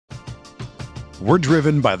We're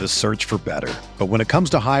driven by the search for better. But when it comes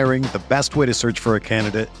to hiring, the best way to search for a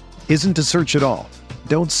candidate isn't to search at all.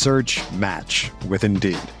 Don't search, match with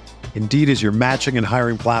Indeed. Indeed is your matching and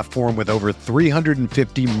hiring platform with over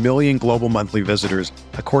 350 million global monthly visitors,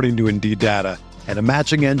 according to Indeed data, and a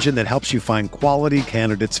matching engine that helps you find quality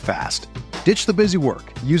candidates fast. Ditch the busy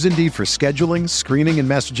work. Use Indeed for scheduling, screening, and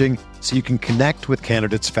messaging so you can connect with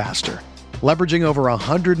candidates faster. Leveraging over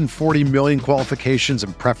 140 million qualifications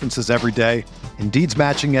and preferences every day, Indeed's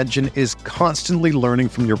matching engine is constantly learning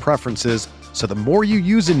from your preferences, so the more you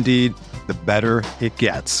use Indeed, the better it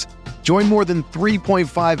gets. Join more than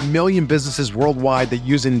 3.5 million businesses worldwide that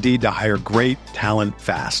use Indeed to hire great talent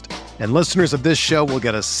fast. And listeners of this show will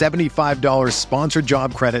get a $75 sponsored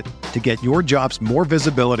job credit to get your jobs more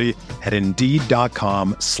visibility at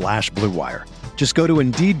Indeed.com/Blue Wire. Just go to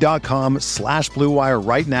Indeed.com/Blue Wire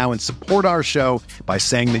right now and support our show by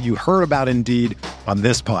saying that you heard about Indeed on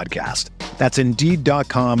this podcast. That's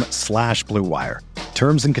Indeed.com/Blue Wire.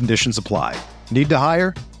 Terms and conditions apply. Need to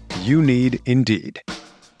hire? You need Indeed.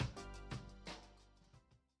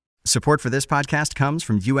 Support for this podcast comes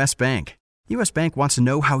from U.S. Bank. U.S. Bank wants to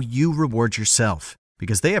know how you reward yourself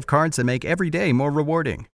because they have cards that make every day more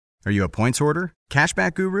rewarding. Are you a points hoarder,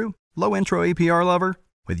 cashback guru, low intro APR lover?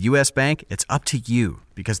 With U.S. Bank, it's up to you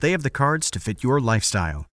because they have the cards to fit your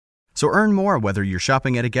lifestyle. So earn more whether you're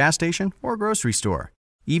shopping at a gas station or grocery store,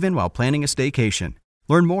 even while planning a staycation.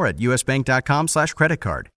 Learn more at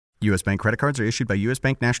usbank.com/creditcard. U.S. Bank credit cards are issued by U.S.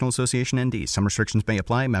 Bank National Association ND. Some restrictions may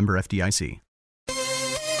apply. Member FDIC.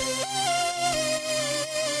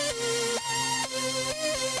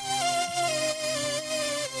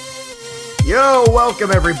 Yo,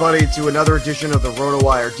 welcome everybody to another edition of the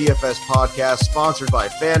RotoWire DFS podcast, sponsored by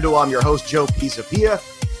FanDuel. I'm your host, Joe Pisapia,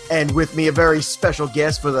 and with me a very special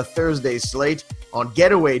guest for the Thursday slate on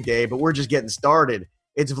Getaway Day, but we're just getting started.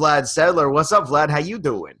 It's Vlad Sedler. What's up, Vlad? How you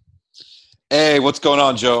doing? Hey, what's going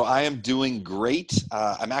on, Joe? I am doing great.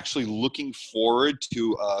 I'm actually looking forward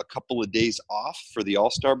to a couple of days off for the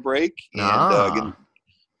All-Star break, and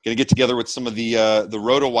going to get together with some of the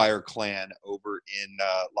RotoWire clan over in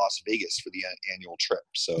Las Vegas for the annual trip.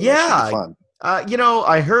 So yeah, fun. I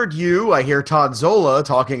hear Todd Zola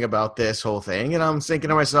talking about this whole thing, and I'm thinking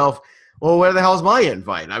to myself, well, where the hell's my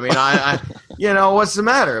invite? I mean, I what's the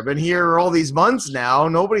matter? I've been here all these months now.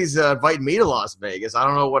 Nobody's inviting me to Las Vegas. I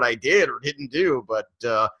don't know what I did or didn't do, but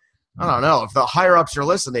I don't know. If the higher-ups are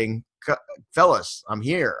listening, fellas, I'm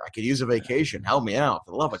here. I could use a vacation. Help me out,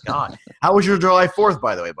 for the love of God. How was your July 4th,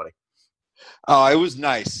 by the way, buddy? Oh, it was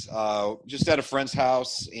nice. Just at a friend's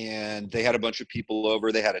house, and they had a bunch of people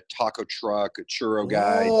over. They had a taco truck, a churro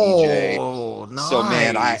guy, DJ. Oh, nice. So,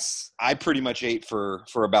 man, I pretty much ate for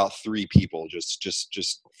about 3 people.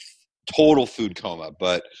 Just total food coma.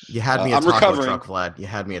 But you had me a I'm taco recovering. truck, Vlad. You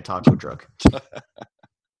had me a taco truck.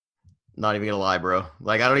 Not even gonna lie, bro.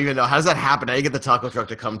 Like, I don't even know. How does that happen? How do you get the taco truck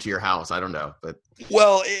to come to your house? I don't know. But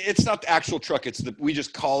well, it's not the actual truck. We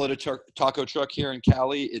just call it a taco truck here in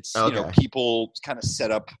Cali. It's okay. People kind of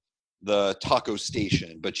set up the taco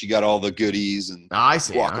station, but you got all the goodies and I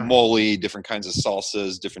see. guacamole, different kinds of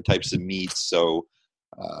salsas, different types of meats. So,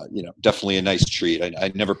 definitely a nice treat.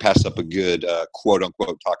 I never pass up a good quote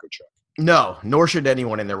unquote taco truck. No, nor should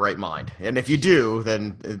anyone in their right mind. And if you do,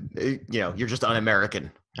 then you're just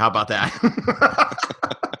un-American. How about that?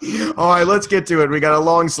 All right, let's get to it. We got a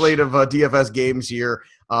long slate of DFS games here.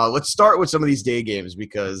 Let's start with some of these day games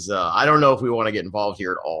because I don't know if we want to get involved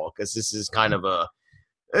here at all because this is kind of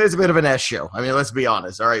it's a bit of an S show. I mean, let's be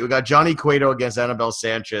honest. All right, we got Johnny Cueto against Anibal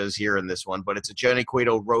Sanchez here in this one, but it's a Johnny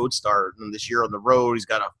Cueto road start. And this year on the road, he's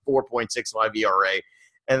got a 4.65 ERA.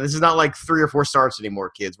 And this is not like 3 or 4 starts anymore,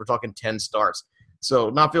 kids. We're talking 10 starts. So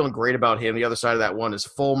not feeling great about him. The other side of that one is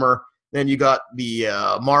Fulmer. Then you got the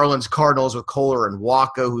Marlins Cardinals with Kohler and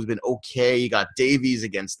Waka, who's been okay. You got Davies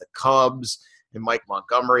against the Cubs and Mike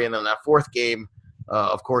Montgomery. And then that fourth game,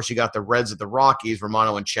 of course, you got the Reds at the Rockies,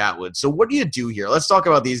 Romano and Chatwood. So what do you do here? Let's talk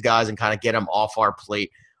about these guys and kind of get them off our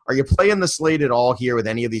plate. Are you playing the slate at all here with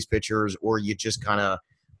any of these pitchers, or you just kind of,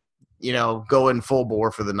 going full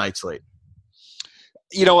bore for the night slate?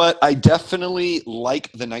 You know what? I definitely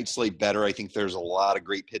like the night slate better. I think there's a lot of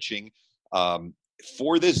great pitching.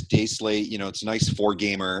 For this day slate, it's a nice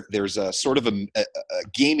 4-gamer. There's a sort of a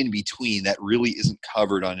game in between that really isn't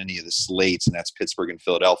covered on any of the slates, and that's Pittsburgh and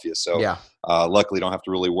Philadelphia. So luckily don't have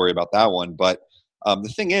to really worry about that one. But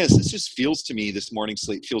the thing is, this just feels to me, this morning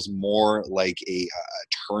slate feels more like a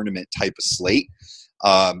tournament type of slate.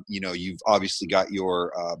 You've obviously got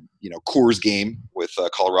your, Coors game with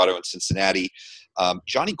Colorado and Cincinnati.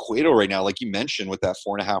 Johnny Cueto right now, like you mentioned, with that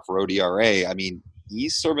 4.5 road ERA, I mean,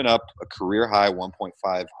 he's serving up a career high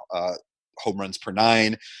 1.5 home runs per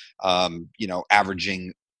 9,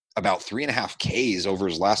 averaging about 3.5 Ks over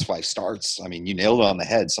his last 5 starts. I mean, you nailed it on the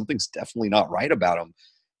head. Something's definitely not right about him.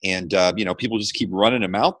 And, people just keep running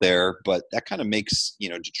him out there, but that kind of makes,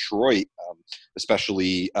 Detroit,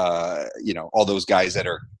 especially, all those guys that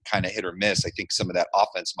are kind of hit or miss. I think some of that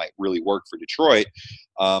offense might really work for Detroit.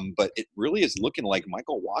 But it really is looking like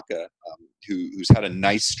Michael Wacha, who's had a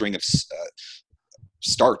nice string of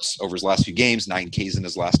starts over his last few games, 9 Ks in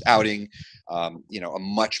his last outing, a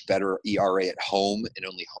much better ERA at home and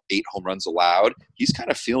only 8 home runs allowed. He's kind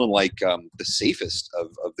of feeling like the safest of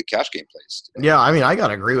the cash game plays today. Yeah, I mean, I got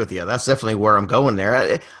to agree with you. That's definitely where I'm going there.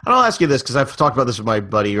 And I'll ask you this because I've talked about this with my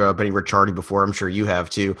buddy Benny Ricciardi before. I'm sure you have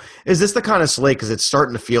too. Is this the kind of slate, because it's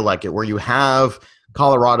starting to feel like it, where you have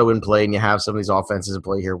Colorado in play and you have some of these offenses in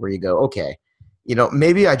play here where you go, okay,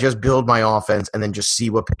 maybe I just build my offense and then just see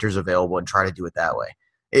what pitcher's available and try to do it that way.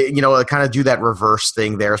 Kind of do that reverse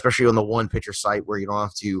thing there, especially on the one pitcher site where you don't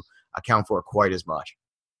have to account for it quite as much.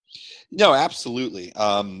 No, absolutely.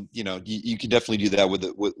 You can definitely do that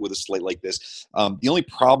with a slate like this. The only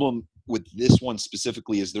problem with this one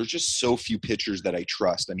specifically is there's just so few pitchers that I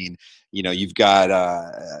trust. I mean, you've got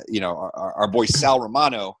our boy Sal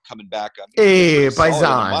Romano coming back. Hey,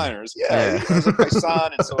 Paisan. Minors. Yeah, he's a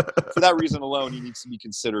Paisan, and so for that reason alone, he needs to be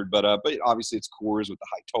considered. But obviously, it's Coors with the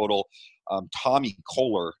high total. Tommy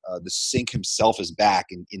Kohler, the Sink himself, is back,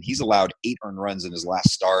 and he's allowed 8 earned runs in his last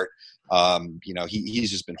start.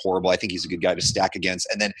 He's just been horrible. I think he's a good guy to stack against.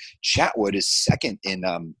 And then Chatwood is second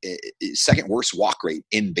worst walk rate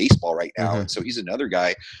in baseball right now. And so he's another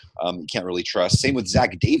guy you can't really trust. Same with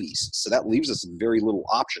Zach Davies. So that leaves us very little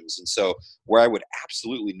options. And so where I would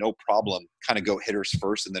absolutely no problem kind of go hitters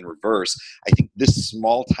first and then reverse, I think this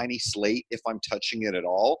small, tiny slate, if I'm touching it at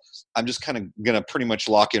all, I'm just kind of going to pretty much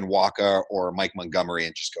lock in Wacha or Mike Montgomery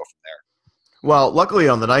and just go from there. Well, luckily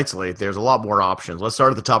on the night slate, there's a lot more options. Let's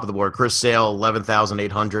start at the top of the board. Chris Sale,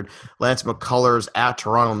 11,800. Lance McCullers at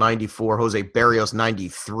Toronto, 94. Jose Berrios,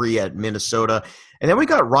 93 at Minnesota. And then we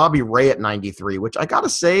got Robbie Ray at 93, which I got to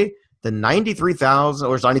say, the 93,000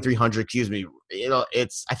 or 9,300, excuse me, I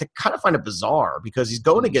think kind of find it bizarre because he's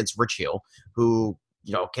going against Rich Hill, who,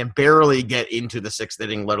 can barely get into the 6th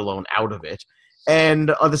inning, let alone out of it. And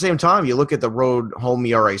at the same time, you look at the road home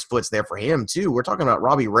ERA splits there for him, too. We're talking about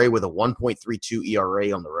Robbie Ray with a 1.32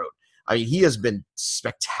 ERA on the road. I mean, he has been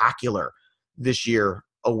spectacular this year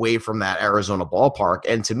away from that Arizona ballpark.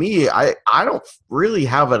 And to me, I don't really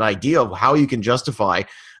have an idea of how you can justify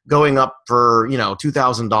going up for,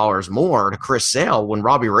 $2,000 more to Chris Sale when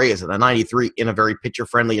Robbie Ray is at a 93 in a very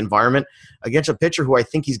pitcher-friendly environment against a pitcher who I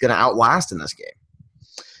think he's going to outlast in this game.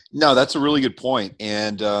 No, that's a really good point.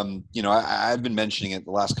 And, I've been mentioning it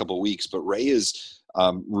the last couple of weeks, but Ray is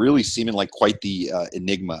really seeming like quite the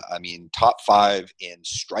enigma. I mean, top 5 in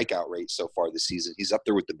strikeout rate so far this season. He's up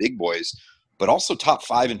there with the big boys, but also top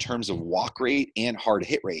 5 in terms of walk rate and hard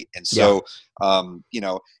hit rate. And so,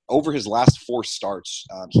 over his last 4 starts,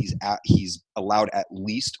 he's allowed at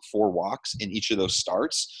least 4 walks in each of those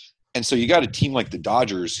starts. And so you got a team like the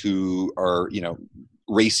Dodgers who are,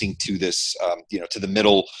 racing to this, to the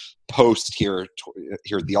middle post here at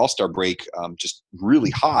the All-Star break, just really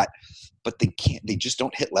hot, but they just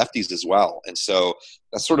don't hit lefties as well. And so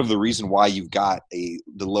that's sort of the reason why you've got the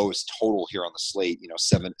lowest total here on the slate,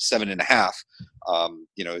 7.5,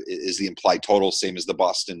 is the implied total, same as the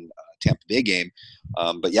Boston Tampa Bay game.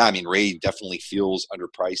 But yeah, I mean, Ray definitely feels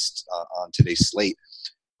underpriced on today's slate.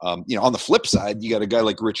 On the flip side, you got a guy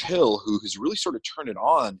like Rich Hill who has really sort of turned it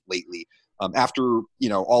on lately. After,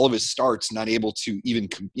 all of his starts, not able to even,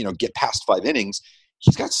 get past 5 innings,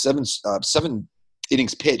 he's got seven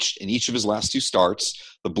innings pitched in each of his last 2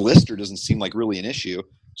 starts. The blister doesn't seem like really an issue.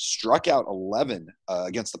 Struck out 11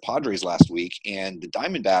 against the Padres last week, and the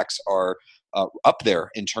Diamondbacks are up there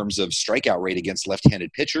in terms of strikeout rate against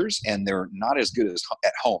left-handed pitchers, and they're not as good as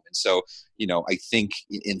at home. And so, I think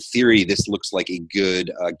in theory, this looks like a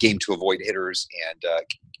good game to avoid hitters and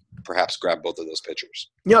perhaps grab both of those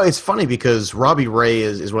pitchers. It's funny because Robbie Ray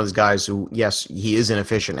is one of those guys who, yes, he is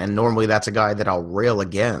inefficient, and normally that's a guy that I'll rail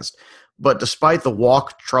against. But despite the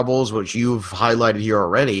walk troubles, which you've highlighted here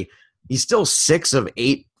already, he's still 6 of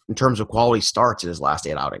 8 in terms of quality starts in his last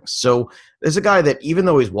 8 outings. So there's a guy that even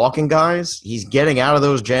though he's walking guys, he's getting out of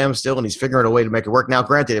those jams still, and he's figuring a way to make it work. Now,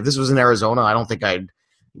 granted, if this was in Arizona, I don't think I'd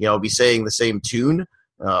be saying the same tune.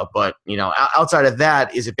 But outside of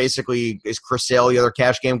that, is Chris Sale the other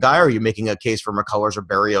cash game guy, or are you making a case for McCullers or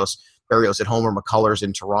Berrios at home or McCullers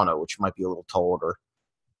in Toronto, which might be a little tall order?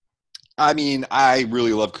 I mean, I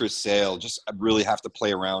really love Chris Sale. Just I really have to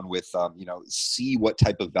play around with, see what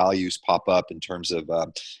type of values pop up in terms of,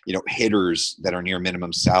 hitters that are near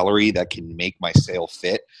minimum salary that can make my Sale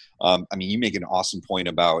fit. I mean, you make an awesome point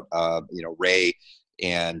about, Ray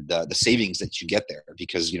and the savings that you get there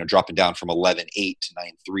because, dropping down from 11.8 to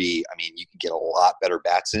 9.3, I mean, you can get a lot better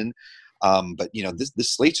bats in. But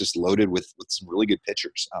this slate's just loaded with some really good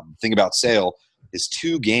pitchers. Thing about Sale, his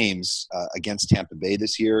 2 games against Tampa Bay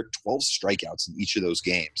this year, 12 strikeouts in each of those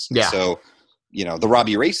games. Yeah. So, the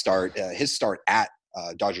Robbie Ray start, his start at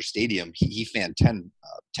Dodger Stadium, he fanned 10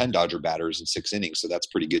 Dodger batters in 6 innings. So that's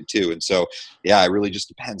pretty good too. And so, yeah, it really just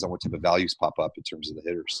depends on what type of values pop up in terms of the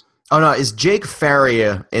hitters. Oh, no, is Jake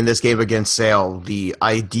Faria in this game against Sale the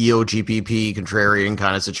ideal GPP contrarian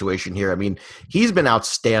kind of situation here? I mean, he's been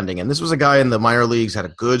outstanding. And this was a guy in the minor leagues, had a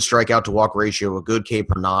good strikeout to walk ratio, a good K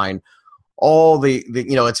per 9. All the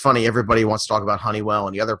it's funny, everybody wants to talk about Honeywell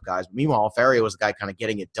and the other guys. Meanwhile, Faria was the guy kind of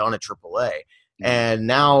getting it done at AAA. And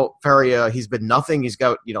now Faria, he's been nothing. He's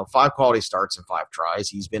got, 5 quality starts and 5 tries.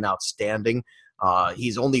 He's been outstanding.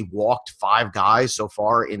 He's only walked 5 guys so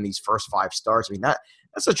far in these first 5 starts. I mean,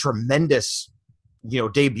 that's a tremendous,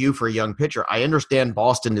 debut for a young pitcher. I understand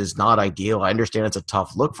Boston is not ideal. I understand it's a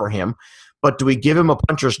tough look for him. But do we give him a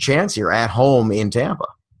puncher's chance here at home in Tampa?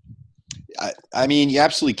 I mean, you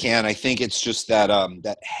absolutely can. I think it's just that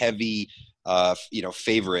that heavy,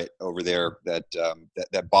 favorite over there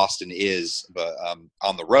that Boston is, but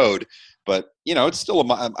on the road. But it's still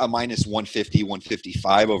a minus 150,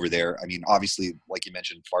 155 over there. I mean, obviously, like you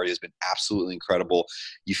mentioned, Faria has been absolutely incredible.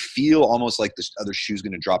 You feel almost like this other shoe's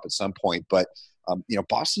going to drop at some point, but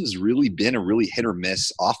Boston's really been a really hit or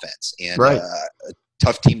miss offense, and right. A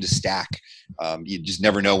tough team to stack. You just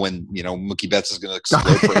never know when Mookie Betts is going to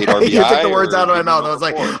explode for 8 RBI. You took the words out of my mouth. I was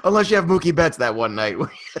like, unless you have Mookie Betts that one night.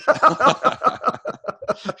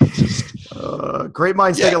 Great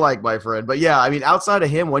minds think alike, my friend. But yeah, I mean, outside of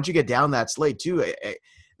him, once you get down that slate too,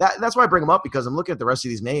 that's why I bring him up, because I'm looking at the rest of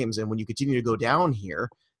these names, and when you continue to go down here,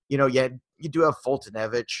 you do have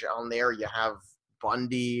Fultonevich on there. You have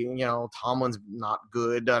Bundy, Tomlin's not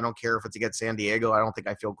good. I don't care if it's against San Diego. I don't think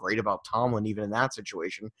I feel great about Tomlin even in that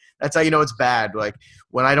situation. That's how you know it's bad. Like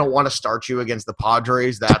when I don't want to start you against the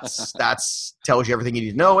Padres, that's tells you everything you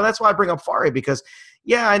need to know. And that's why I bring up Faria, because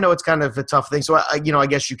I know it's kind of a tough thing. So I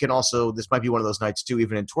guess you can also, this might be one of those nights too,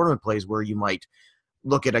 even in tournament plays, where you might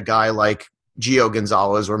look at a guy like Gio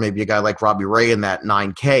Gonzalez or maybe a guy like Robbie Ray in that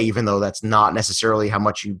 9K, even though that's not necessarily how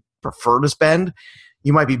much you prefer to spend.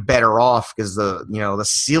 You might be better off because the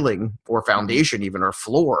ceiling or foundation even or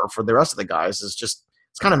floor for the rest of the guys is just,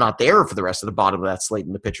 it's kind of not there for the rest of the bottom of that slate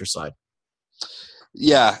in the pitcher side.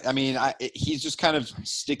 Yeah, I mean, he's just kind of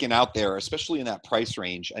sticking out there, especially in that price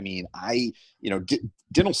range. I mean,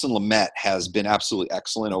 Dinelson Lamet has been absolutely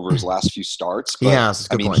excellent over his last few starts. But, that's a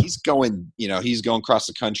good point. He's going across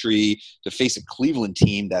the country to face a Cleveland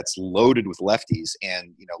team that's loaded with lefties.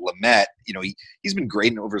 And, Lamet, he's been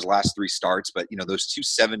great over his last 3 starts, but, those 2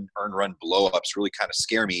 7 earned run blowups really kind of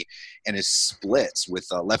scare me. And his splits with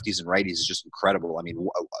lefties and righties is just incredible. I mean,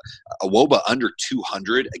 a WOBA under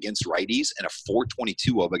 200 against righties and a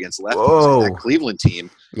 422 WOBA against lefties. Whoa. And that Cleveland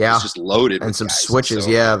team is just loaded. And some guys. switches.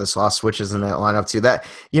 There's a lot of switches in that lineup too. That,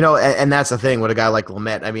 and that's the thing with a guy like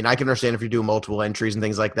Lamet. I mean, I can understand if you're doing multiple entries and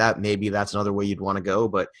things like that, maybe that's another way you'd want to go,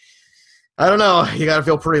 but I don't know. You got to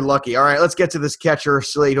feel pretty lucky. All right, let's get to this catcher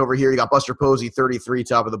slate over here. You got Buster Posey, 33,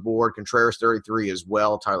 top of the board. Contreras, 33 as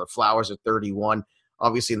well. Tyler Flowers at 31.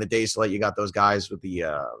 Obviously, in the day slate, you got those guys with the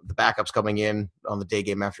backups coming in on the day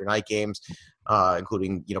game after night games,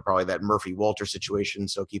 including, probably that Murphy-Walter situation.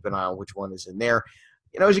 So keep an eye on which one is in there.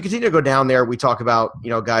 As you continue to go down there, we talk about,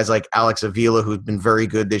 guys like Alex Avila, who's been very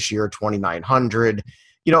good this year, 2,900.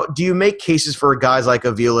 Do you make cases for guys like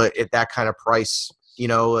Avila at that kind of price,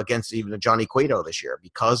 against even a Johnny Cueto this year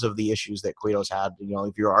because of the issues that Cueto's had,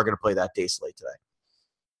 if you are going to play that day slate today?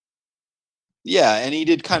 Yeah, and he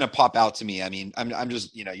did kind of pop out to me. I mean, I'm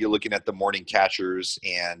just, you're looking at the morning catchers,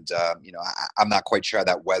 and I'm not quite sure how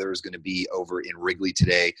that weather is going to be over in Wrigley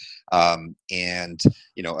today. And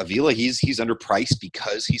Avila, he's underpriced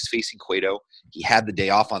because he's facing Cueto. He had the day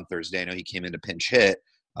off on Thursday. I know he came in to pinch hit,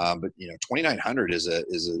 but 2,900 is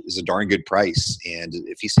a darn good price. And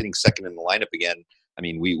if he's sitting second in the lineup again, I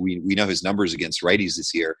mean, we know his numbers against righties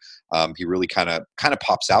this year. He really kind of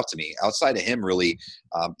pops out to me. Outside of him, really,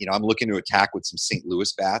 I'm looking to attack with some St.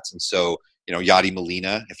 Louis bats, and so Yadi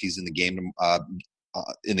Molina, if he's in the game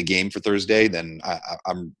for Thursday, then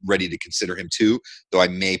I'm ready to consider him too. Though I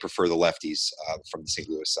may prefer the lefties from the St.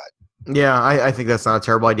 Louis side. Yeah, I think that's not a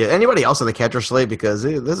terrible idea. Anybody else on the catcher slate? Because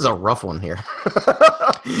this is a rough one here.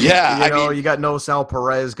 Yeah, You got no Sal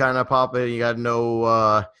Perez kind of popping. You got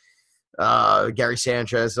no Gary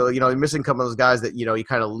Sanchez. So, you're missing a couple of those guys that, you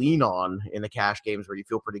kind of lean on in the cash games where you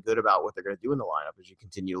feel pretty good about what they're going to do in the lineup as you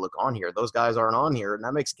continue to look on here. Those guys aren't on here, and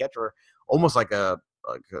that makes catcher almost like a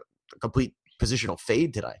complete positional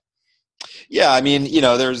fade today. Yeah,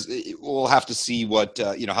 we'll have to see what,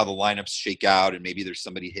 how the lineups shake out, and maybe there's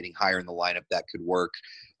somebody hitting higher in the lineup that could work.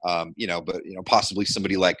 But possibly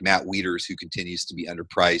somebody like Matt Wieters, who continues to be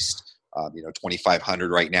underpriced,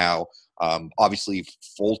 2,500 right now. Obviously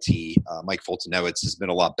Mike Foltynewicz has been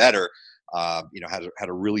a lot better, had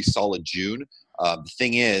a really solid June. The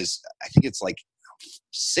thing is, I think it's like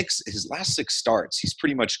his last 6 starts, he's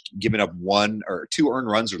pretty much given up 1 or 2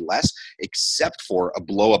 earned runs or less, except for a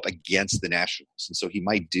blow up against the Nationals. And so he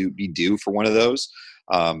might be due for one of those.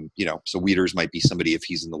 So Wieters might be somebody, if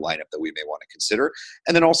he's in the lineup, that we may want to consider.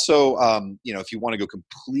 And then also, if you want to go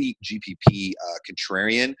complete GPP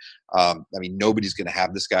contrarian, nobody's going to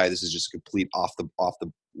have this guy. This is just a complete off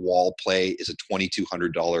the wall play. Is a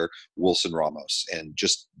 $2,200 Wilson Ramos, and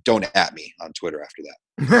just don't at me on Twitter after that.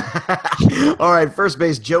 All right, first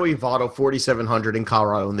base Joey Votto, 4,700 in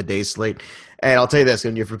Colorado in the day slate. And I'll tell you this,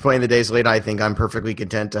 and if you're playing the day slate, I think I'm perfectly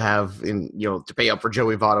content to have to pay up for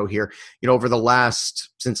Joey Votto here. Over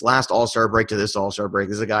since last All-Star break to this All-Star break,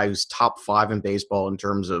 this is a guy who's top 5 in baseball in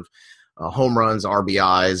terms of home runs,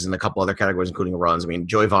 RBIs, and a couple other categories, including runs.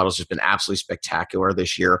 Joey Votto's just been absolutely spectacular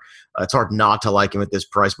this year. It's hard not to like him at this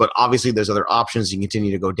price, but obviously there's other options. You can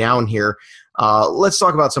continue to go down here. Let's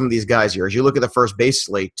talk about some of these guys here. As you look at the first base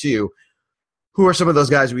slate too, who are some of those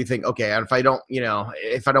guys who we think, okay, if I don't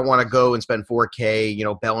want to go and spend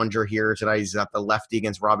 $4K, Bellinger here tonight, he's got the lefty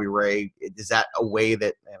against Robbie Ray. Is that a way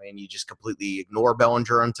that, you just completely ignore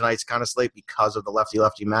Bellinger on tonight's kind of slate because of the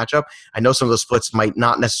lefty-lefty matchup? I know some of those splits might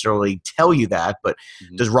not necessarily tell you that, but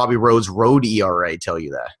does Robbie Rode's road ERA tell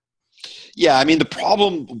you that? Yeah, the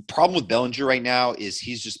problem with Bellinger right now is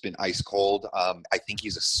he's just been ice cold. I think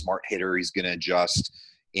he's a smart hitter. He's going to adjust.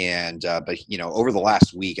 But over the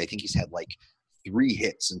last week, I think he's had like 3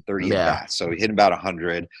 hits and 30 at bats. So he hit about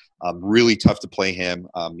 100. Really tough to play him.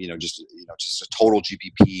 Just a total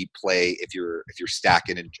GPP play if you're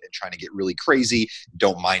stacking and trying to get really crazy.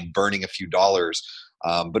 Don't mind burning a few dollars.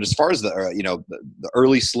 But as far as the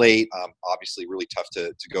early slate, obviously really tough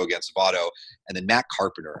to go against Votto. And then Matt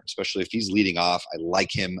Carpenter, especially if he's leading off, I like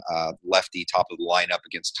him lefty, top of the lineup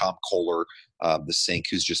against Tom Kohler, the Sink,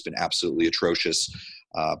 who's just been absolutely atrocious.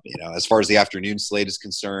 As far as the afternoon slate is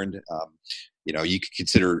concerned, you could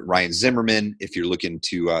consider Ryan Zimmerman if you're looking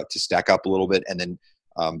to stack up a little bit. And then,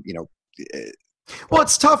 well,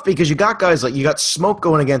 it's tough because you got guys like you got Smoke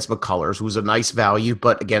going against McCullers, who's a nice value,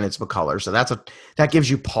 but again, it's McCullers, so that gives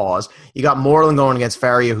you pause. You got Moreland going against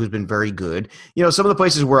Faria, who's been very good. Some of the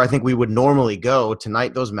places where I think we would normally go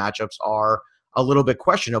tonight, those matchups are a little bit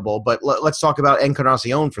questionable. But let's talk about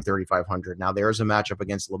Encarnacion for 3,500. Now, there's a matchup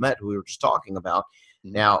against Lamet, who we were just talking about.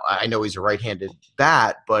 Now, I know he's a right-handed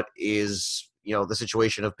bat, but is the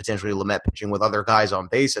situation of potentially Lamet pitching with other guys on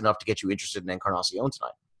base enough to get you interested in Encarnacion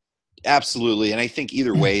tonight? Absolutely. And I think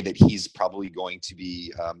either way that he's probably going to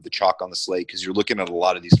be the chalk on the slate, because you're looking at a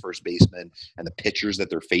lot of these first basemen and the pitchers that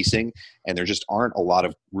they're facing, and there just aren't a lot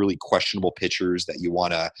of really questionable pitchers that you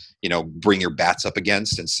want to, bring your bats up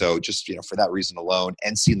against. And so just, for that reason alone,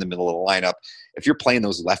 NC in the middle of the lineup, if you're playing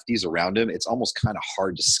those lefties around him, it's almost kind of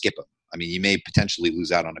hard to skip him. You may potentially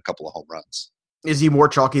lose out on a couple of home runs. Is he more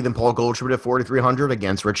chalky than Paul Goldschmidt at 4,300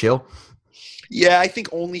 against Rich Hill? Yeah, I think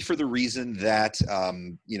only for the reason that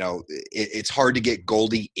it's hard to get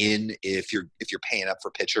Goldie in if you're paying up for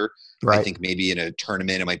pitcher. Right. I think maybe in a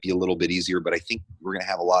tournament it might be a little bit easier, but I think we're going to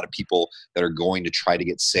have a lot of people that are going to try to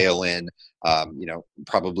get Sale in.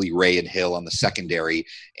 Probably Ray and Hill on the secondary,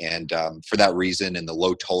 and for that reason and the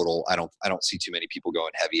low total, I don't see too many people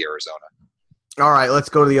going heavy Arizona. All right, let's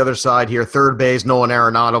go to the other side here. Third base, Nolan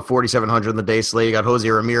Arenado, 4,700 in the day slate. You got Jose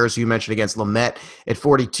Ramirez, who you mentioned against Lamet at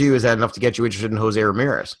 42. Is that enough to get you interested in Jose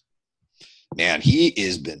Ramirez? Man, he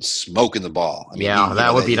has been smoking the ball.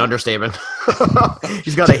 That would be an understatement.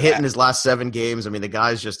 He's got a hit in his last 7 games. The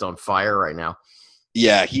guy's just on fire right now.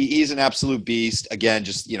 Yeah, he's an absolute beast. Again,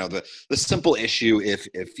 just the simple issue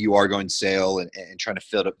if you are going Sale and trying to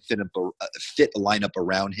fit a lineup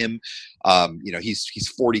around him,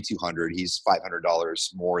 he's 4,200. He's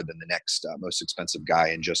 $500 more than the next most expensive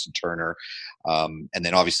guy in Justin Turner, and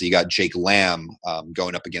then obviously you got Jake Lamb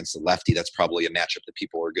going up against the lefty. That's probably a matchup that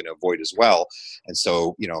people are going to avoid as well. And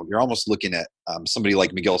so you're almost looking at somebody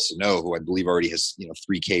like Miguel Sano, who I believe already has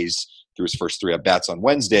 3 Ks through his first 3 at-bats on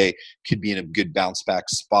Wednesday, could be in a good bounce-back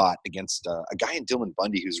spot against a guy in Dylan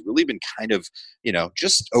Bundy who's really been kind of,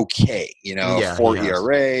 just okay. 4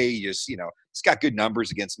 ERA, just, he's got good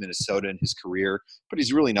numbers against Minnesota in his career, but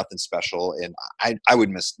he's really nothing special. And I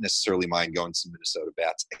wouldn't necessarily mind going some Minnesota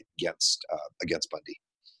bats against Bundy.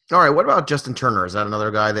 All right, what about Justin Turner? Is that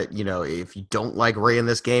another guy that, if you don't like Ray in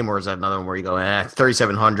this game, or is that another one where you go,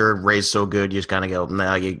 3,700, Ray's so good, you just kind of go,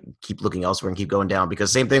 nah, you keep looking elsewhere and keep going down?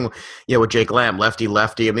 Because same thing, with Jake Lamb, lefty.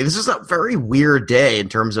 I mean, this is a very weird day in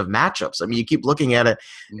terms of matchups. I mean, you keep looking at it,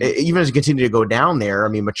 even as you continue to go down there. I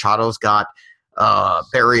mean, Machado's got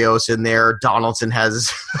Berrios in there. Donaldson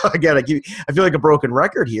has, again, I feel like a broken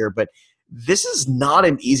record here, but this is not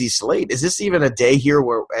an easy slate. Is this even a day here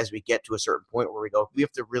where, as we get to a certain point where we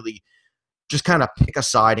have to really just kind of pick a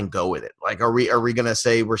side and go with it? Like, are we going to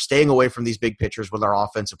say we're staying away from these big pitchers with our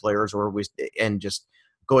offensive players, or and just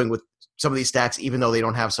going with some of these stacks, even though they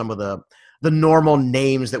don't have some of the normal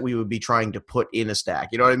names that we would be trying to put in a stack?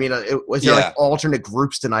 You know what I mean? Was there like alternate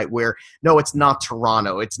groups tonight where, no, it's not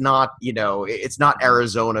Toronto, it's not, it's not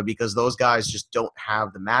Arizona, because those guys just don't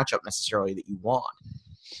have the matchup necessarily that you want?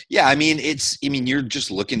 Yeah, I mean, you're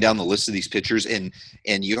just looking down the list of these pitchers, and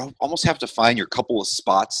you almost have to find your couple of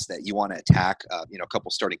spots that you want to attack, a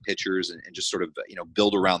couple starting pitchers, and just sort of,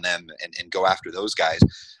 build around them and go after those guys.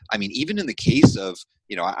 I mean, even in the case of,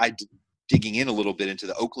 digging in a little bit into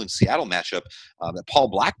the Oakland-Seattle matchup, that Paul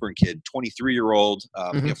Blackburn kid, 23-year-old,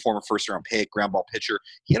 former first-round pick, ground ball pitcher.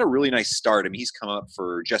 He had a really nice start. I mean, he's come up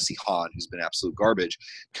for Jesse Hahn, who's been absolute garbage,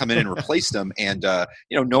 come in and replaced him. And,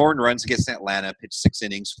 no earned runs against Atlanta, pitched 6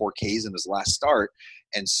 innings, 4 Ks in his last start.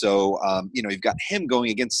 And so, you've got him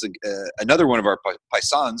going against another one of our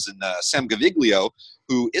paisans, and Sam Gaviglio,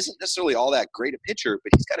 who isn't necessarily all that great a pitcher,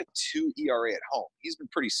 but he's got a 2 ERA at home. He's been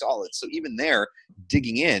pretty solid. So even there,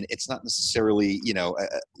 digging in, it's not necessarily,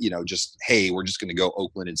 just, hey, we're just going to go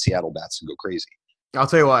Oakland and Seattle bats and go crazy. I'll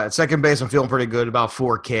tell you what, at second base, I'm feeling pretty good, about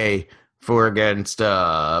 4K for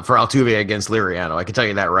Altuve against Liriano. I can tell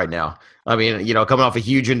you that right now. I mean, coming off a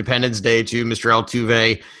huge Independence Day too, Mr.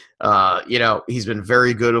 Altuve. He's been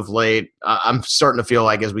very good of late. I'm starting to feel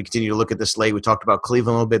like, as we continue to look at the slate, we talked about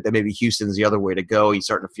Cleveland a little bit, that maybe Houston's the other way to go. You're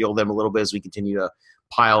starting to feel them a little bit as we continue to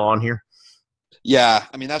pile on here. Yeah,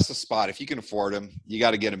 I mean, that's the spot. If you can afford them, you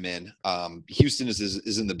got to get them in. Houston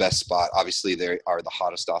is in the best spot. Obviously, they are the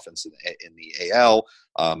hottest offense in the AL,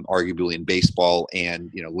 arguably in baseball.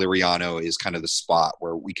 And, Liriano is kind of the spot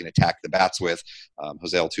where we can attack the bats with.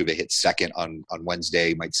 Jose Altuve hit second on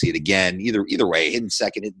Wednesday. Might see it again. Either way, hitting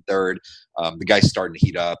second, hitting third. The guy's starting to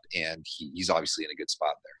heat up, and he's obviously in a good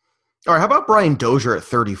spot there. All right, how about Brian Dozier at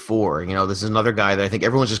 34? This is another guy that I think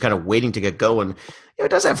everyone's just kind of waiting to get going. It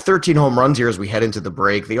does have 13 home runs here as we head into the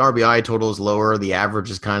break. The RBI total is lower. The average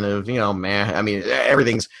is kind of, meh. I mean,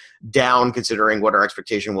 everything's down considering what our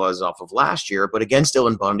expectation was off of last year. But against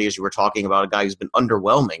Dylan Bundy, as you were talking about, a guy who's been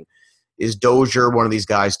underwhelming, is Dozier one of these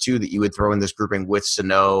guys, too, that you would throw in this grouping with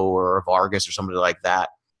Sano or Vargas or somebody like that?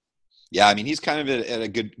 Yeah, I mean, he's kind of at a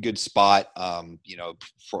good spot,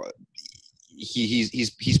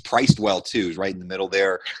 He's priced well too, right in the middle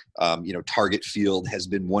there. Target Field has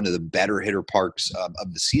been one of the better hitter parks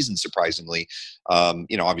of the season, surprisingly.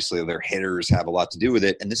 Obviously their hitters have a lot to do with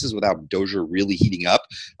it, and this is without Dozier really heating up.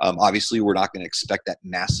 Obviously, we're not going to expect that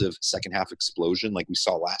massive second half explosion like we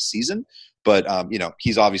saw last season, but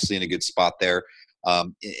he's obviously in a good spot there.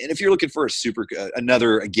 And if you're looking for I'm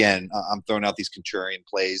throwing out these contrarian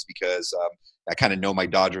plays because I kind of know my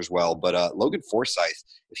Dodgers well, but Logan Forsythe,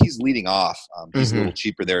 if he's leading off, he's a little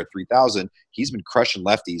cheaper there at 3,000. He's been crushing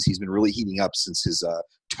lefties. He's been really heating up since his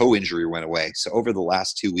toe injury went away. So over the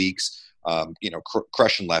last 2 weeks,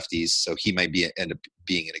 crushing lefties. So he might end up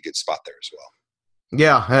being in a good spot there as well.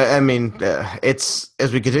 Yeah, I mean, it's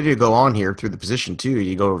as we continue to go on here through the position, too,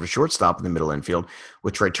 you go over to shortstop in the middle infield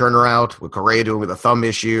with Trey Turner out, with Correa doing with a thumb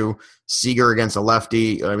issue, Seager against a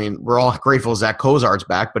lefty. I mean, we're all grateful Zach Cozart's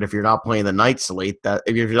back, but if you're not playing the night slate,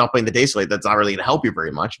 if you're not playing the day slate, that's not really going to help you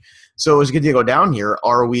very much. So as we continue to go down here,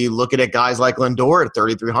 are we looking at guys like Lindor at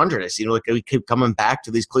 3,300? I see like we keep coming back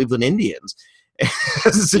to these Cleveland Indians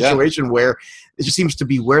as a situation where it just seems to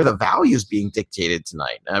be where the value is being dictated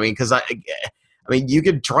tonight. I mean, because I mean, you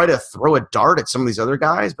could try to throw a dart at some of these other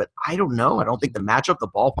guys, but I don't know. I don't think the matchup, the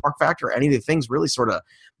ballpark factor, any of the things really sort of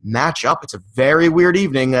match up. It's a very weird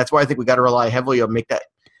evening. That's why I think we got to rely heavily on make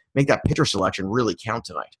that pitcher selection really count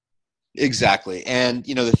tonight. Exactly. And,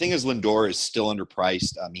 the thing is Lindor is still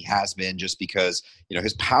underpriced. He has been just because,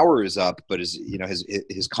 his power is up, but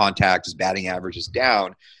his contact, his batting average is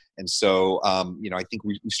down. And so, I think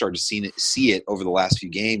we started to see it over the last few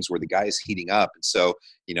games where the guy is heating up. And so,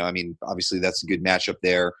 obviously that's a good matchup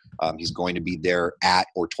there. He's going to be there at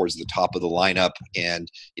or towards the top of the lineup.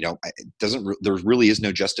 And, there really is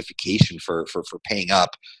no justification for paying up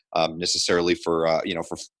necessarily for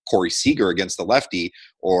Corey Seager against the lefty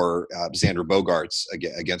or Xander Bogaerts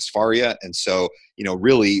against Faria. And so,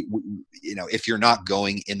 really, if you're not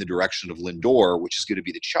going in the direction of Lindor, which is going to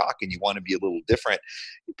be the chalk, and you want to be a little different,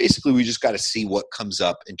 basically we just got to see what comes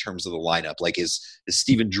up in terms of the lineup. Like, is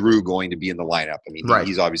Stephen Drew going to be in the lineup? I mean,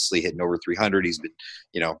 he's obviously hitting over 300. He's been,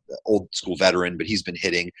 old school veteran, but he's been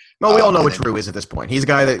hitting. Well, we all know what Drew is at this point. He's a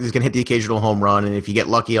guy that is going to hit the occasional home run, and if you get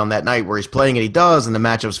lucky on that night where he's playing and he does, and the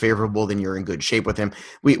matchup's favorable, then you're in good shape with him.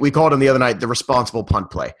 We called him the other night the responsible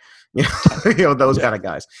punt play. Those kind of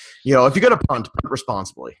guys. If you're going to punt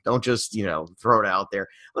responsibly. Don't just, throw it out there.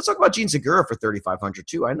 Let's talk about Gene Segura for 3,500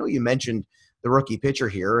 too. I know you mentioned the rookie pitcher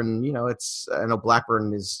here, and I know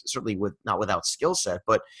Blackburn is certainly not without skill set,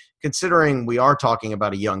 but considering we are talking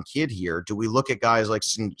about a young kid here, do we look at guys like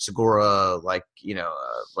Segura, like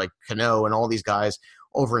Cano, and all these guys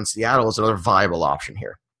over in Seattle as another viable option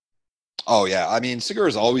here? Oh yeah, I mean, Segura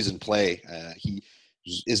is always in play. He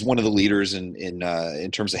is one of the leaders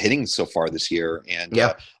in terms of hitting so far this year, and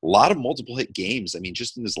a lot of multiple hit games. I mean,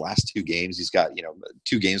 just in his last 2 games, he's got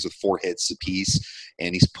 2 games with 4 hits apiece,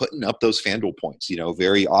 and he's putting up those FanDuel points.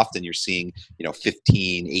 Very often you're seeing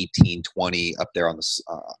 15, 18, 20 up there on the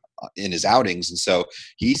in his outings, and so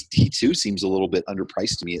he too seems a little bit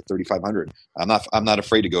underpriced to me at 3,500. I'm not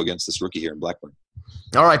afraid to go against this rookie here in Blackburn.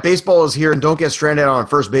 All right, baseball is here, and don't get stranded on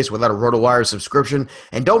first base without a RotoWire subscription.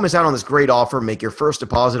 And don't miss out on this great offer. Make your first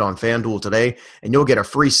deposit on FanDuel today, and you'll get a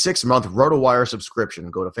free 6-month RotoWire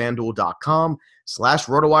subscription. Go to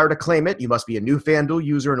FanDuel.com/RotoWire to claim it. You must be a new FanDuel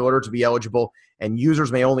user in order to be eligible, and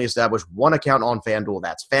users may only establish one account on FanDuel.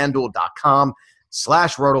 That's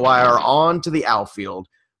FanDuel.com/RotoWire. On to the outfield.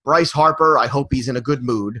 Bryce Harper, I hope he's in a good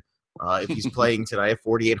mood. If he's playing tonight at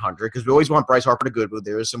 4,800, because we always want Bryce Harper in a good mood.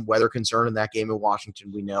 There is some weather concern in that game in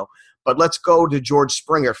Washington, we know. But let's go to George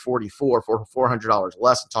Springer at 44 for $400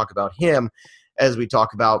 less and talk about him as we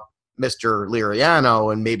talk about Mr.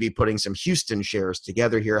 Liriano and maybe putting some Houston shares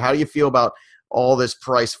together here. How do you feel about all this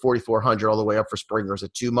price, 4,400 all the way up for Springer? Is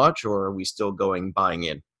it too much, or are we still buying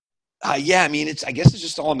in? Yeah, I mean, I guess it's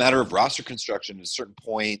just all a matter of roster construction at a certain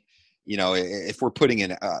point. If we're putting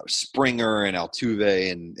in Springer and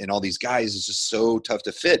Altuve and all these guys, it's just so tough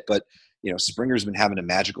to fit. But, Springer's been having a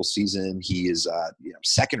magical season. He is,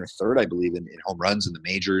 second or third, I believe, in home runs in the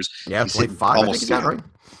majors. Yeah, 25, almost 300.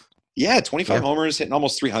 Yeah, 25 homers, hitting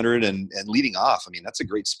almost 300 and leading off. I mean, that's a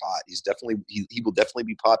great spot. He will definitely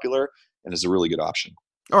be popular and is a really good option.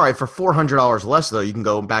 All right, for $400 less, though, you can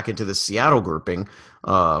go back into the Seattle grouping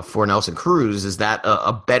for Nelson Cruz. Is that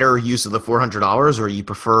a better use of the $400, or you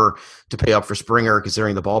prefer to pay up for Springer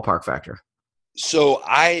considering the ballpark factor? So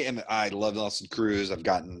I love Nelson Cruz. I've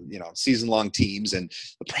gotten, season-long teams, and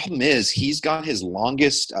the problem is he's got his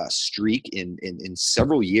longest streak in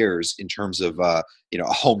several years in terms of a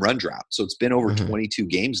home run drought. So it's been over 22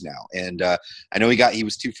 games now, and I know he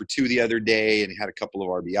was 2 for 2 the other day, and he had a couple of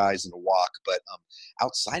RBIs and a walk, but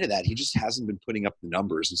outside of that, he just hasn't been putting up the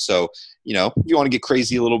numbers. And so, if you want to get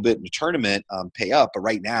crazy a little bit in a tournament, pay up. But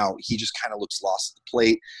right now, he just kind of looks lost at the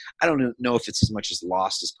plate. I don't know if it's as much as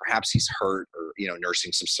lost as perhaps he's hurt or,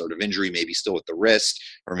 nursing some sort of injury, maybe still with the wrist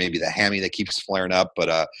or maybe the hammy that keeps flaring up.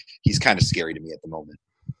 But he's kind of scary to me at the moment.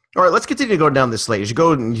 All right, let's continue to go down this slate. As you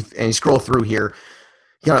go and you scroll through here,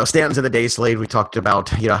 Stanton's in the day slate. We talked about,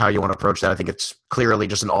 how you want to approach that. I think it's clearly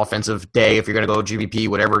just an offensive day. If you're going to go GVP,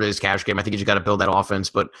 whatever it is, cash game, I think you just got to build that offense.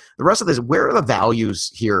 But the rest of this, where are the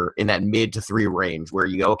values here in that mid to 3 range where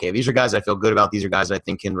you go, okay, these are guys I feel good about. These are guys I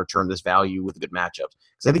think can return this value with a good matchup.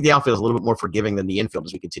 Because I think the outfield is a little bit more forgiving than the infield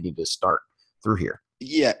as we continue to start through here.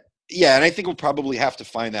 Yeah. Yeah, and I think we'll probably have to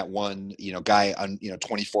find that one, guy on,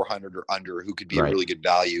 2,400 or under who could be a really good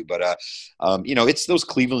value. But, it's those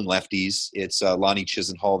Cleveland lefties. It's Lonnie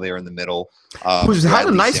Chisenhall there in the middle. Who's had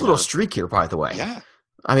a nice little streak here, by the way. Yeah.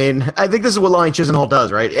 I mean, I think this is what Lonnie Chisenhall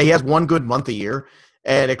does, right? He has one good month a year,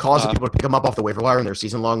 and it causes people to pick him up off the waiver wire in their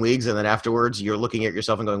season-long leagues. And then afterwards, you're looking at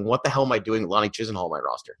yourself and going, what the hell am I doing with Lonnie Chisenhall on my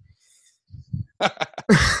roster?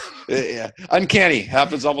 Yeah, uncanny.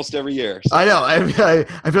 Happens almost every year. So. I know. I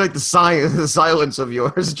feel like the silence of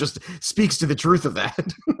yours just speaks to the truth of that.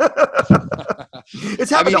 It's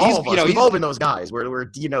happened to all of us. We've all been those guys where you're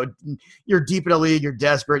deep in a league, you're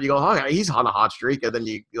desperate, you go, oh, he's on a hot streak, and then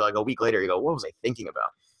you like a week later, you go, what was I thinking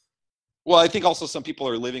about? Well, I think also some people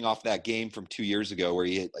are living off that game from 2 years ago where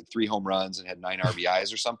he hit like 3 home runs and had 9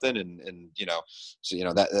 RBIs or something. And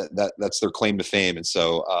that's their claim to fame. And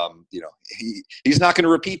so, he's not going to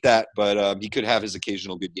repeat that, but he could have his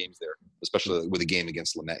occasional good games there, especially with a game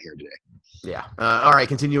against Lamet here today. Yeah. All right.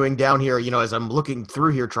 Continuing down here, as I'm looking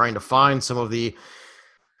through here, trying to find some of the,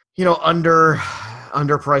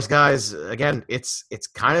 underpriced guys. Again, it's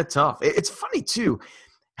kind of tough. It's funny too,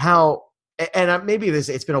 how, and maybe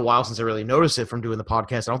it's been a while since I really noticed it from doing the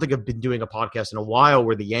podcast. I don't think I've been doing a podcast in a while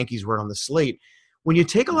where the Yankees weren't on the slate. When you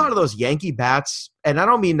take a lot of those Yankee bats, and I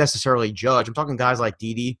don't mean necessarily Judge, I'm talking guys like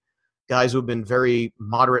Didi, guys who have been very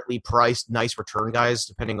moderately priced, nice return guys,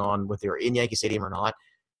 depending on whether they're in Yankee Stadium or not.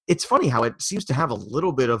 It's funny how it seems to have a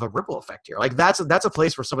little bit of a ripple effect here. Like that's a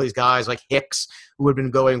place where some of these guys like Hicks, who had been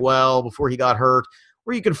going well before he got hurt,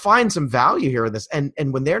 where you can find some value here in this. And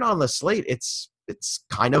when they're not on the slate, it's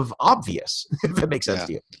kind of obvious, if it makes sense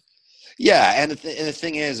to you. Yeah, and the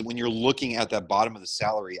thing is, when you're looking at that bottom of the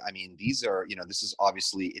salary, I mean, these are, this is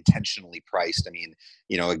obviously intentionally priced. I mean,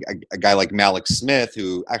 a guy like Malik Smith,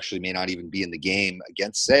 who actually may not even be in the game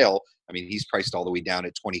against Sale, I mean, he's priced all the way down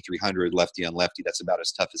at 2,300, lefty on lefty. That's about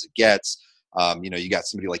as tough as it gets. You got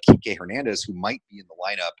somebody like Kike Hernandez who might be in the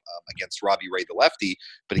lineup against Robbie Ray, the lefty.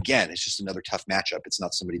 But again, it's just another tough matchup. It's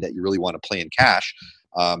not somebody that you really want to play in cash.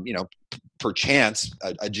 Perchance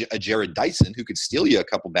a Jared Dyson who could steal you a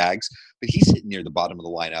couple bags, but he's sitting near the bottom of the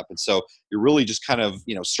lineup. And so you're really just kind of,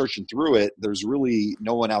 searching through it. There's really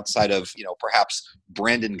no one outside of, perhaps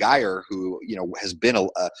Brandon Geyer, who, has been a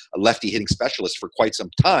lefty hitting specialist for quite some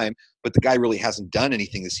time, but the guy really hasn't done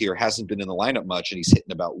anything this year, hasn't been in the lineup much, and he's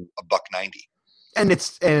hitting about $190. And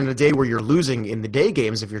it's in a day where you're losing in the day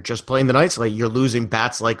games. If you're just playing the night slate, you're losing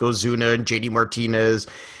bats like Ozuna and JD Martinez.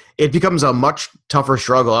 It becomes a much tougher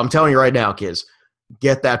struggle. I'm telling you right now, kids,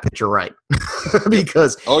 get that pitcher right.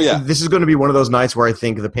 Because this is going to be one of those nights where I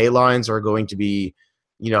think the pay lines are going to be,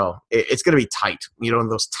 it's going to be tight.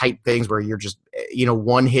 Those tight things where you're just,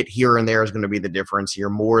 one hit here and there is going to be the difference here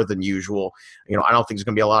more than usual. I don't think there's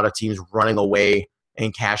going to be a lot of teams running away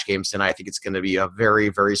in cash games tonight. I think it's going to be a very,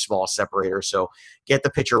 very small separator. So get the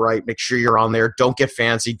pitcher right. Make sure you're on there. Don't get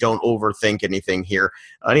fancy. Don't overthink anything here.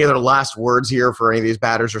 Any other last words here for any of these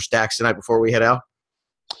batters or stacks tonight before we head out?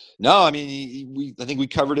 No, I mean, I think we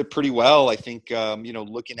covered it pretty well. I think,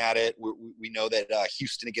 looking at it, we know that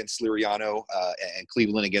Houston against Liriano and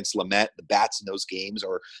Cleveland against Lamet, the bats in those games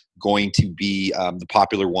are going to be the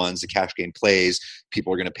popular ones, the cash game plays.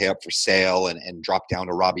 People are going to pay up for Sale and drop down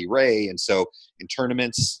to Robbie Ray. And so in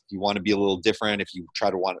tournaments, you want to be a little different. If you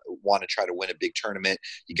want to try to win a big tournament,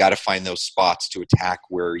 you got to find those spots to attack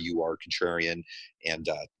where you are contrarian and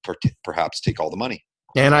perhaps take all the money.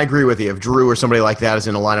 And I agree with you. If Drew or somebody like that is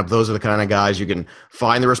in the lineup, those are the kind of guys you can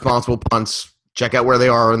find the responsible punts, check out where they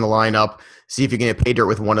are in the lineup, see if you can get pay dirt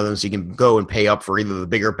with one of them so you can go and pay up for either the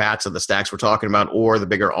bigger bats of the stacks we're talking about or the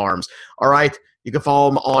bigger arms. All right. You can follow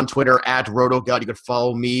him on Twitter at RotoGut. You can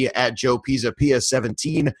follow me at Joe Pisa,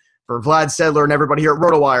 Pia17. For Vlad Sedler and everybody here at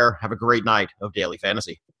RotoWire, have a great night of Daily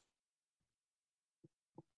Fantasy.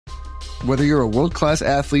 Whether you're a world-class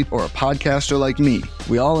athlete or a podcaster like me,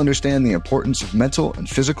 we all understand the importance of mental and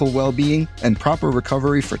physical well-being and proper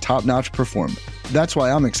recovery for top-notch performance. That's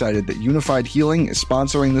why I'm excited that Unified Healing is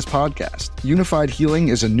sponsoring this podcast. Unified Healing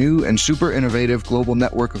is a new and super innovative global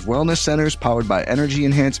network of wellness centers powered by Energy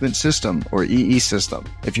Enhancement System, or EE System.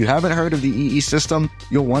 If you haven't heard of the EE System,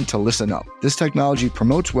 you'll want to listen up. This technology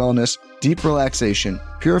promotes wellness, deep relaxation,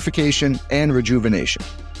 purification, and rejuvenation.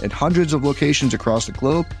 At hundreds of locations across the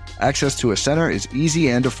globe, access to a center is easy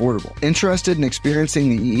and affordable. Interested in experiencing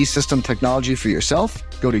the EE System technology for yourself?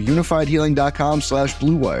 Go to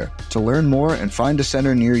unifiedhealing.com/bluewire to learn more and find a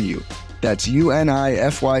center near you. That's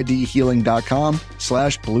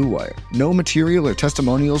unifydhealing.com/bluewire. No material or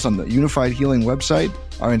testimonials on the Unified Healing website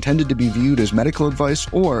are intended to be viewed as medical advice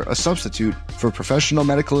or a substitute for professional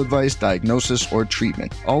medical advice, diagnosis, or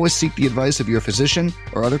treatment. Always seek the advice of your physician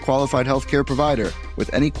or other qualified healthcare provider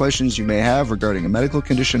with any questions you may have regarding a medical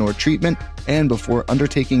condition or treatment and before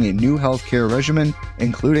undertaking a new healthcare regimen,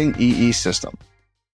 including EE System.